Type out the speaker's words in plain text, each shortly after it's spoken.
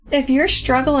If you're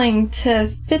struggling to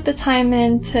fit the time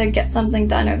in to get something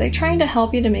done, are they trying to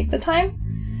help you to make the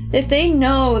time? If they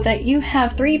know that you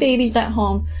have 3 babies at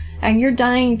home and you're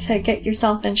dying to get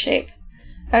yourself in shape,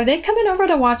 are they coming over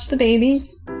to watch the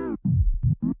babies?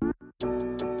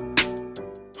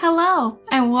 Hello,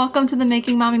 and welcome to the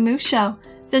Making Mommy Move show.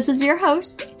 This is your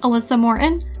host, Alyssa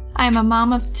Morton. I am a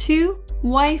mom of 2,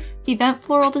 wife, event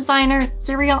floral designer,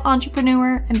 serial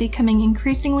entrepreneur, and becoming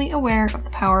increasingly aware of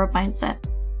the power of mindset.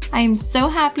 I am so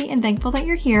happy and thankful that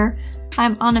you're here.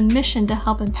 I'm on a mission to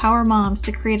help empower moms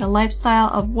to create a lifestyle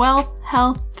of wealth,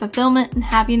 health, fulfillment, and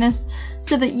happiness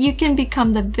so that you can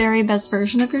become the very best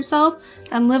version of yourself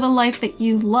and live a life that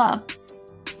you love.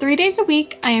 3 days a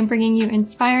week, I am bringing you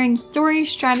inspiring stories,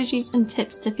 strategies, and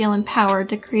tips to feel empowered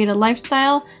to create a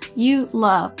lifestyle you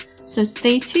love. So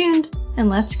stay tuned and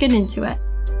let's get into it.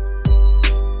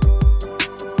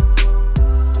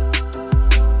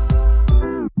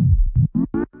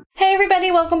 Hey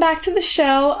everybody, welcome back to the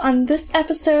show. On this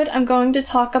episode, I'm going to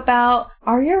talk about,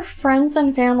 are your friends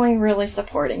and family really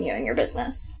supporting you in your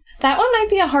business? That one might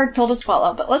be a hard pill to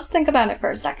swallow, but let's think about it for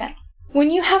a second.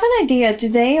 When you have an idea, do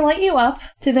they light you up?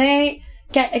 Do they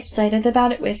get excited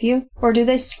about it with you? Or do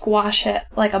they squash it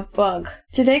like a bug?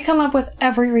 Do they come up with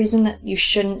every reason that you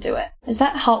shouldn't do it? Is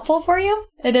that helpful for you?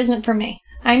 It isn't for me.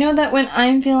 I know that when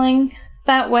I'm feeling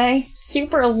that way,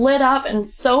 super lit up and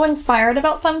so inspired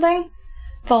about something,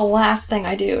 the last thing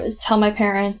I do is tell my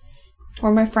parents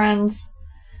or my friends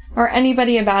or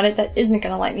anybody about it that isn't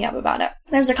going to light me up about it.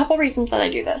 There's a couple reasons that I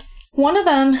do this. One of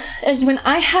them is when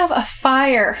I have a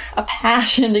fire, a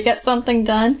passion to get something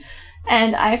done,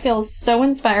 and I feel so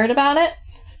inspired about it,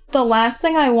 the last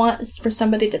thing I want is for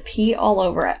somebody to pee all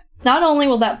over it. Not only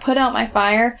will that put out my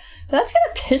fire, but that's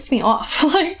going to piss me off.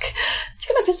 It's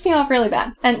going to piss me off really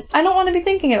bad. And I don't want to be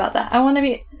thinking about that. I want to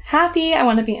be happy, I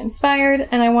want to be inspired,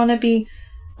 and I want to be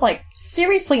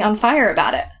seriously on fire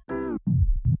about it.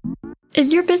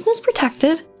 Is your business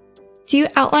protected? Do you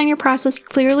outline your process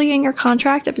clearly in your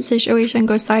contract if a situation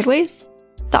goes sideways?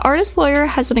 The Artist Lawyer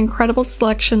has an incredible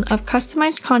selection of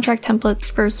customized contract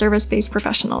templates for service-based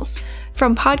professionals.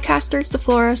 From podcasters to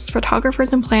florists,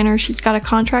 photographers, and planners, she's got a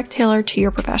contract tailored to your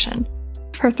profession.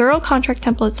 Her thorough contract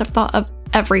templates have thought of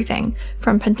everything,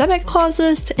 from pandemic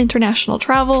clauses to international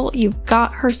travel. You've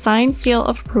got her signed seal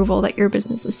of approval that your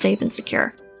business is safe and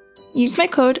secure. Use my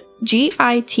code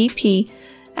GITP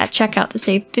at checkout to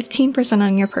save 15%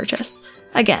 on your purchase.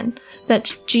 Again,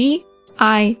 that's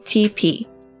GITP.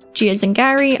 G as in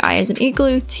Gary, I as in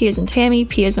Igloo, T as in Tammy,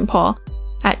 P as in Paul,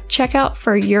 at checkout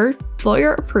for your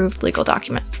lawyer-approved legal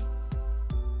documents.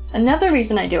 Another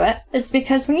reason I do it is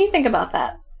because when you think about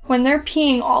that, when they're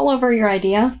peeing all over your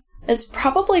idea, it's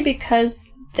probably because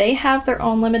they have their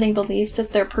own limiting beliefs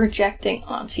that they're projecting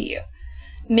onto you.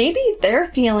 Maybe they're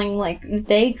feeling like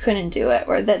they couldn't do it,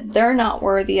 or that they're not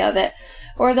worthy of it,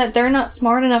 or that they're not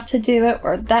smart enough to do it,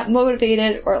 or that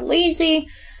motivated or lazy,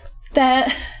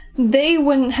 that they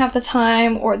wouldn't have the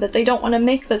time, or that they don't want to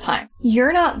make the time.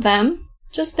 You're not them.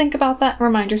 Just think about that and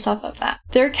remind yourself of that.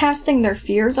 They're casting their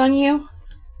fears on you.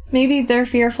 Maybe they're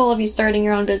fearful of you starting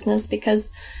your own business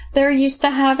because they're used to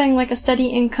having a steady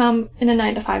income in a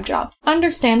 9-to-5 job.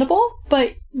 Understandable,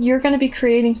 but you're going to be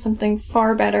creating something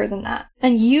far better than that.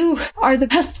 And you are the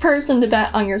best person to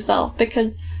bet on yourself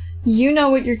because you know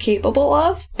what you're capable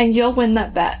of and you'll win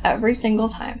that bet every single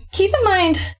time. Keep in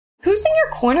mind, who's in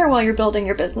your corner while you're building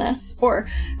your business or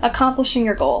accomplishing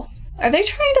your goal? Are they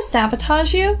trying to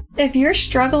sabotage you? If you're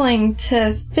struggling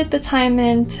to fit the time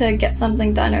in to get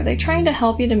something done, are they trying to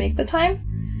help you to make the time?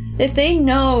 If they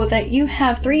know that you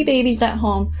have 3 babies at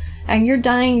home and you're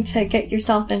dying to get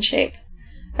yourself in shape,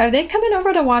 are they coming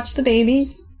over to watch the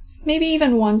babies? Maybe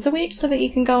even once a week so that you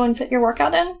can go and fit your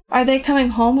workout in? Are they coming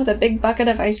home with a big bucket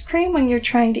of ice cream when you're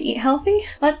trying to eat healthy?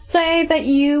 Let's say that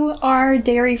you are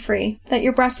dairy-free, that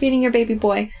you're breastfeeding your baby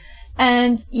boy,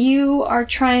 and you are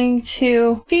trying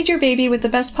to feed your baby with the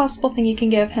best possible thing you can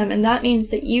give him, and that means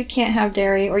that you can't have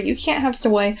dairy, or you can't have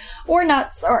soy, or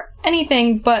nuts, or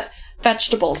anything but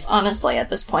vegetables, honestly, at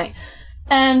this point.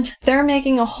 And they're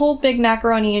making a whole big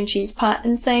macaroni and cheese pot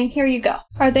and saying, here you go.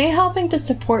 Are they helping to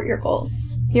support your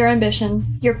goals, your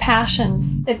ambitions, your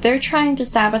passions? If they're trying to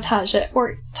sabotage it,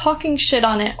 or talking shit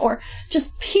on it, or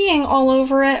just peeing all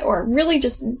over it, or really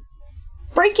just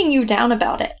breaking you down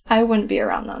about it, I wouldn't be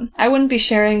around them. I wouldn't be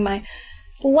sharing my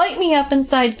light me up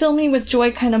inside, fill me with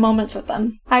joy kind of moments with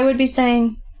them. I would be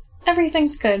saying,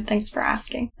 everything's good, thanks for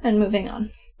asking, and moving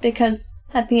on. Because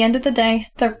at the end of the day,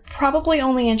 they're probably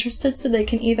only interested so they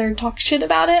can either talk shit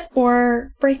about it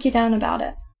or break you down about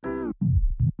it.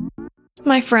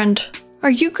 My friend, are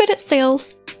you good at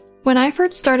sales? When I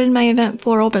first started my event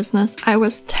floral business, I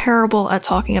was terrible at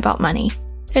talking about money.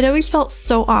 It always felt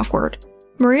so awkward.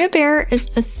 Maria Bear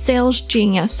is a sales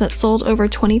genius that sold over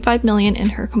 $25 million in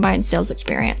her combined sales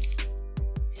experience.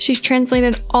 She's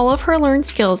translated all of her learned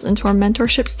skills into our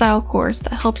mentorship style course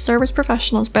that helps service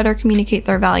professionals better communicate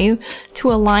their value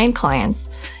to align clients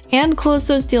and close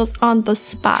those deals on the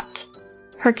spot.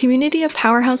 Her community of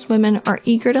powerhouse women are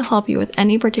eager to help you with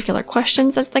any particular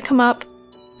questions as they come up,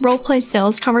 roleplay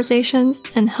sales conversations,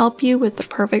 and help you with the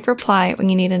perfect reply when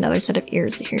you need another set of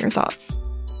ears to hear your thoughts.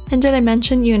 And did I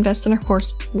mention you invest in her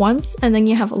course once and then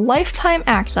you have lifetime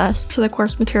access to the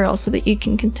course material so that you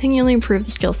can continually improve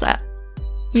the skill set?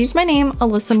 Use my name,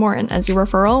 Alyssa Morton, as your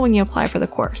referral when you apply for the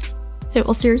course. It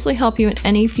will seriously help you in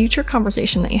any future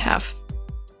conversation that you have.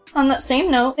 On that same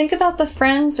note, think about the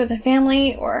friends or the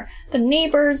family or the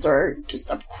neighbors or just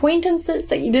acquaintances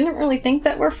that you didn't really think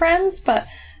that were friends, but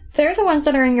they're the ones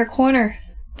that are in your corner.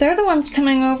 They're the ones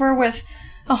coming over with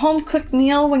a home-cooked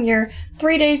meal when you're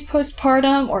 3 days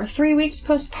postpartum or 3 weeks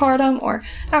postpartum or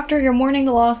after you're mourning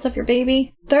the loss of your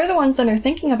baby. They're the ones that are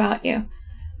thinking about you.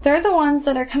 They're the ones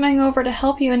that are coming over to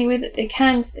help you any way that they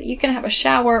can so that you can have a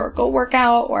shower or go work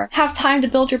out or have time to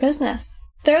build your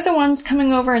business. They're the ones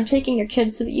coming over and taking your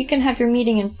kids so that you can have your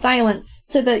meeting in silence,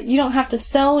 so that you don't have to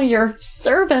sell your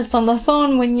service on the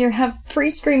phone when you have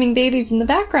 3 screaming babies in the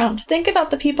background. Think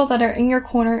about the people that are in your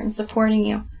corner and supporting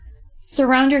you.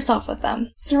 Surround yourself with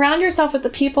them. Surround yourself with the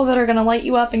people that are going to light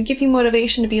you up and give you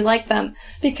motivation to be like them,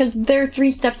 because they're 3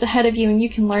 steps ahead of you and you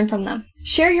can learn from them.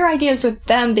 Share your ideas with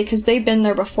them because they've been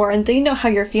there before and they know how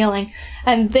you're feeling,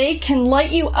 and they can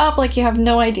light you up like you have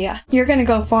no idea. You're going to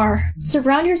go far.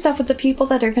 Surround yourself with the people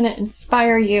that are going to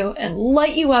inspire you and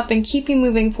light you up and keep you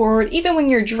moving forward even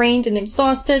when you're drained and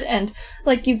exhausted and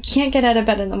like you can't get out of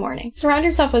bed in the morning. Surround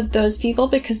yourself with those people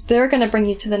because they're going to bring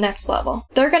you to the next level.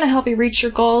 They're going to help you reach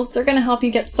your goals. They're going to help you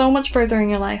get so much further in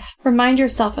your life. Remind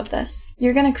yourself of this.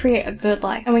 You're going to create a good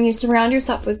life. And when you surround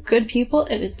yourself with good people,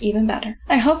 it is even better.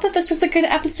 I hope that this was a good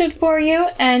episode for you.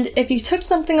 And if you took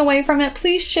something away from it,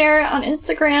 please share it on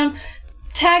Instagram.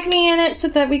 Tag me in it so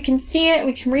that we can see it,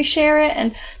 we can reshare it,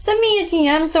 and send me a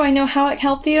DM so I know how it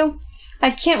helped you.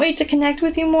 I can't wait to connect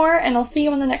with you more, and I'll see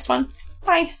you in the next one.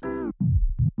 Bye.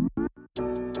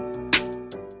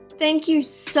 Thank you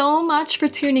so much for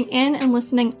tuning in and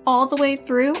listening all the way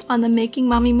through on the Making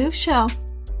Mommy Move show.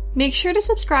 Make sure to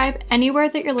subscribe anywhere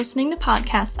that you're listening to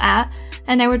podcasts at,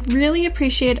 and I would really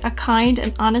appreciate a kind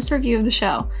and honest review of the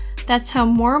show. That's how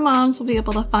more moms will be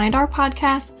able to find our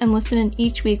podcast and listen in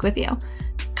each week with you.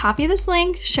 Copy this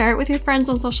link, share it with your friends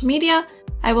on social media.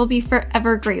 I will be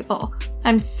forever grateful.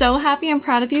 I'm so happy and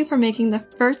proud of you for making the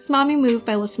first mommy move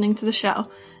by listening to the show.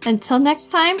 Until next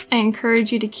time, I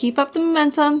encourage you to keep up the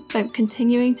momentum by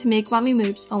continuing to make mommy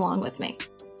moves along with me.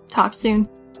 Talk soon.